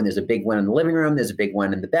the apartment, there's a big one in the living room, there's a big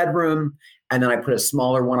one in the bedroom, and then I put a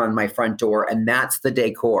smaller one on my front door, and that's the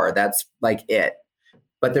decor. That's it.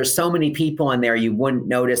 But there's so many people in there, you wouldn't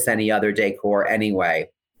notice any other decor anyway.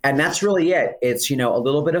 And that's really it. It's, a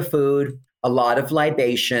little bit of food, a lot of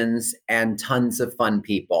libations, and tons of fun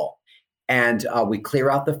people. And we clear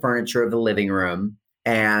out the furniture of the living room.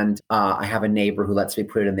 And I have a neighbor who lets me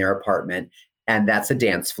put it in their apartment. And that's a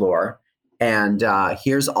dance floor. And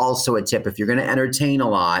here's also a tip. If you're going to entertain a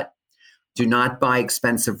lot, do not buy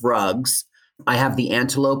expensive rugs. I have the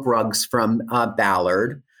antelope rugs from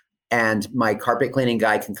Ballard. And my carpet cleaning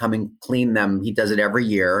guy can come and clean them. He does it every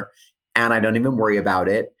year. And I don't even worry about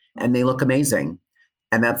it. And they look amazing.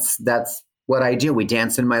 And that's what I do. We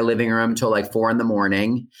dance in my living room till 4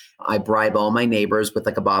 a.m. I bribe all my neighbors with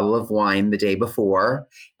a bottle of wine the day before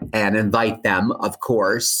and invite them, of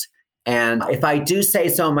course. And if I do say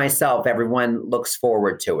so myself, everyone looks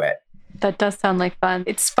forward to it. That does sound like fun.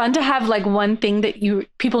 It's fun to have one thing that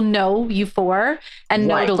people know you for and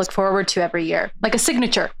know to look forward to every year, like a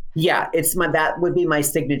signature. Yeah, that would be my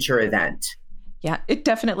signature event. Yeah, it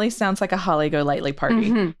definitely sounds like a Holly Golightly party.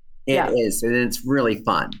 Mm-hmm. It is, and it's really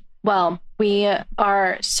fun. Well, we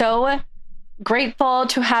are so grateful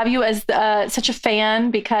to have you as such a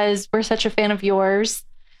fan because we're such a fan of yours.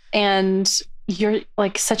 And you're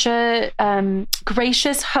such a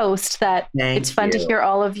gracious host that it's fun to hear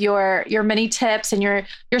all of your many tips and your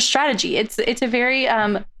strategy. It's a very,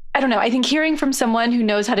 I don't know, I think hearing from someone who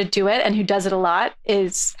knows how to do it and who does it a lot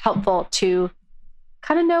is helpful to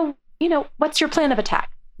kind of know, what's your plan of attack?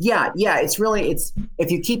 Yeah. It's if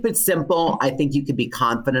you keep it simple, I think you could be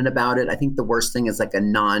confident about it. I think the worst thing is a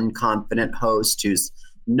non-confident host who's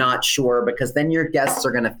not sure, because then your guests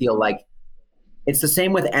are going to feel it's the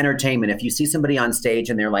same with entertainment. If you see somebody on stage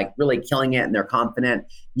and they're really killing it and they're confident,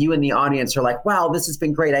 you and the audience are wow, this has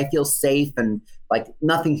been great. I feel safe and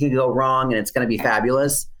nothing can go wrong and it's going to be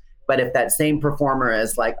fabulous. But if that same performer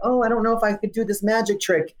is oh, I don't know if I could do this magic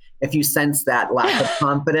trick, if you sense that lack of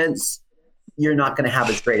confidence, you're not going to have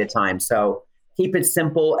as great a time. So keep it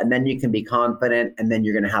simple and then you can be confident and then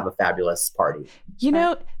you're going to have a fabulous party.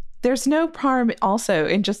 There's no harm also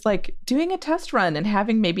in just doing a test run and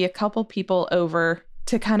having maybe a couple people over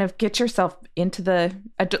to kind of get yourself into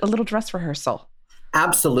a little dress rehearsal.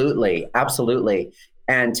 Absolutely.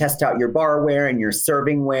 and test out your barware and your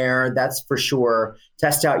servingware. That's for sure.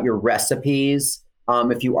 Test out your recipes.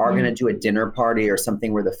 If you are going to do a dinner party or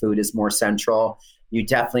something where the food is more central, you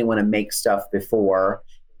definitely want to make stuff before.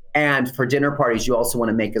 And for dinner parties, you also want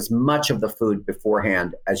to make as much of the food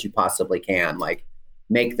beforehand as you possibly can, like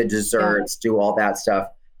make the desserts, do all that stuff.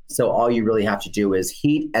 So all you really have to do is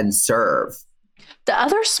heat and serve. The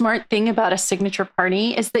other smart thing about a signature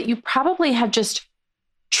party is that you probably have just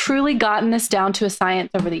truly gotten this down to a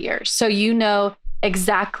science over the years. So you know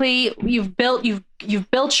exactly, you've built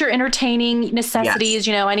your entertaining necessities.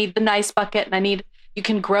 You know, I need the nice bucket and you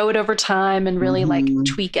can grow it over time and really like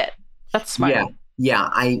tweak it. That's smart. Yeah,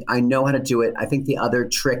 I know how to do it. I think the other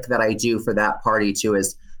trick that I do for that party too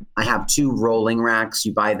is I have 2 rolling racks.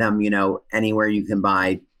 You buy them, you know, anywhere you can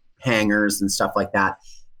buy hangers and stuff like that.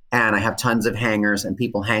 And I have tons of hangers and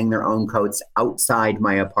people hang their own coats outside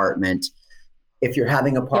my apartment. If you're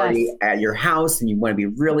having a party at your house and you want to be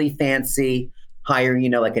really fancy, hire, you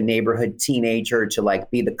know, like a neighborhood teenager to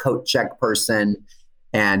like be the coat check person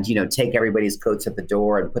and, you know, take everybody's coats at the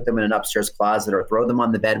door and put them in an upstairs closet or throw them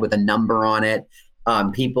on the bed with a number on it.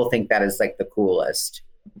 People think that is like the coolest.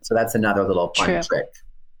 So that's another little fun trick.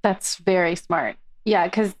 That's very smart. Yeah,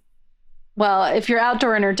 because, well, if you're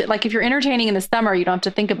outdoor, like if you're entertaining in the summer, you don't have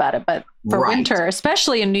to think about it. But for winter,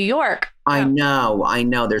 especially in New York. I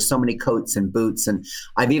know. There's so many coats and boots. And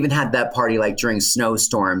I've even had that party like during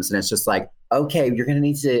snowstorms. And it's just like, okay, you're going to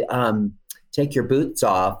need to take your boots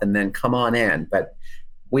off and then come on in. But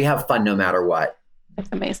we have fun no matter what. That's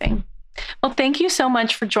amazing. Well, thank you so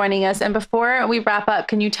much for joining us. And before we wrap up,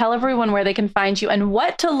 can you tell everyone where they can find you and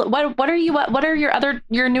what are your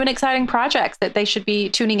new and exciting projects that they should be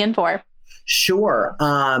tuning in for? Sure.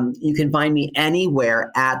 You can find me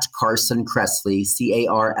anywhere at Carson Kressley, CarsonKressly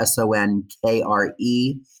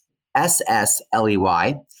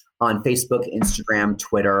on Facebook, Instagram,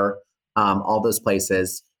 Twitter, all those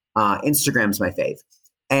places. Instagram's my fave.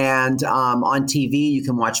 And on TV, you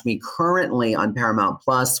can watch me currently on Paramount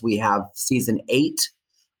Plus. We have season 8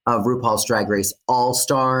 of RuPaul's Drag Race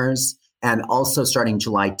All-Stars. And also starting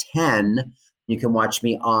July 10, you can watch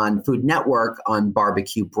me on Food Network on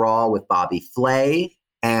Barbecue Brawl with Bobby Flay.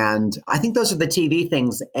 And I think those are the TV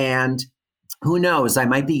things. And who knows, I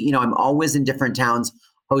might be, you know, I'm always in different towns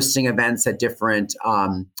hosting events at different,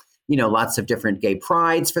 lots of different gay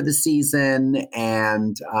prides for the season.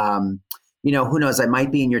 And, who knows, I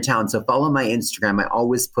might be in your town. So follow my Instagram. I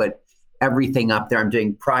always put everything up there. I'm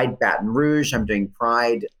doing Pride Baton Rouge. I'm doing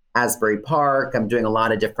Pride Asbury Park. I'm doing a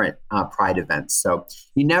lot of different Pride events. So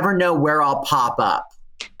you never know where I'll pop up.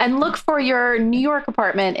 And look for your New York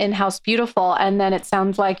apartment in House Beautiful. And then it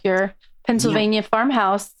sounds like your Pennsylvania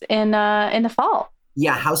farmhouse in the fall.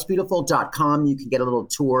 Yeah, housebeautiful.com. You can get a little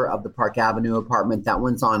tour of the Park Avenue apartment. That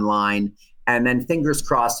one's online. And then fingers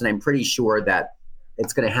crossed, and I'm pretty sure that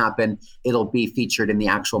it's going to happen. It'll be featured in the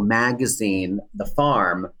actual magazine, The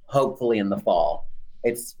Farm, hopefully in the fall.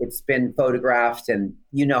 It's been photographed, and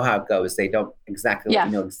you know how it goes. They don't exactly let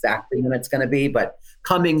you know exactly when it's going to be, but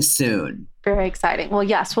coming soon. Very exciting. Well,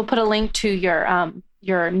 yes, we'll put a link to your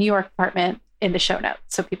New York apartment in the show notes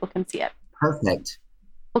so people can see it. Perfect.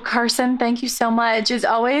 Well, Carson, thank you so much. It's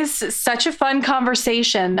always such a fun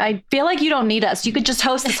conversation. I feel like you don't need us. You could just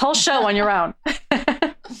host this whole show on your own.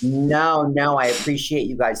 No, I appreciate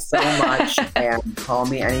you guys so much, and call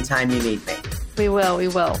me anytime you need me. We will.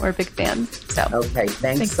 We're big fans. So okay,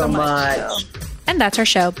 thanks so much. And that's our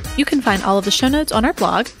show. You can find all of the show notes on our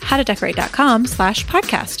blog,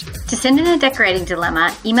 howtodecorate.com/podcast. To send in a decorating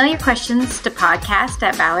dilemma, email your questions to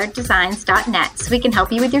podcast@ballarddesigns.net so we can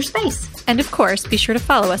help you with your space. And of course, be sure to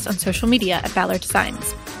follow us on social media at Ballard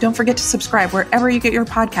Designs. Don't forget to subscribe wherever you get your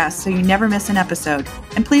podcasts so you never miss an episode.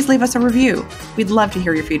 And please leave us a review. We'd love to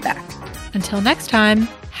hear your feedback. Until next time,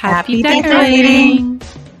 happy decorating!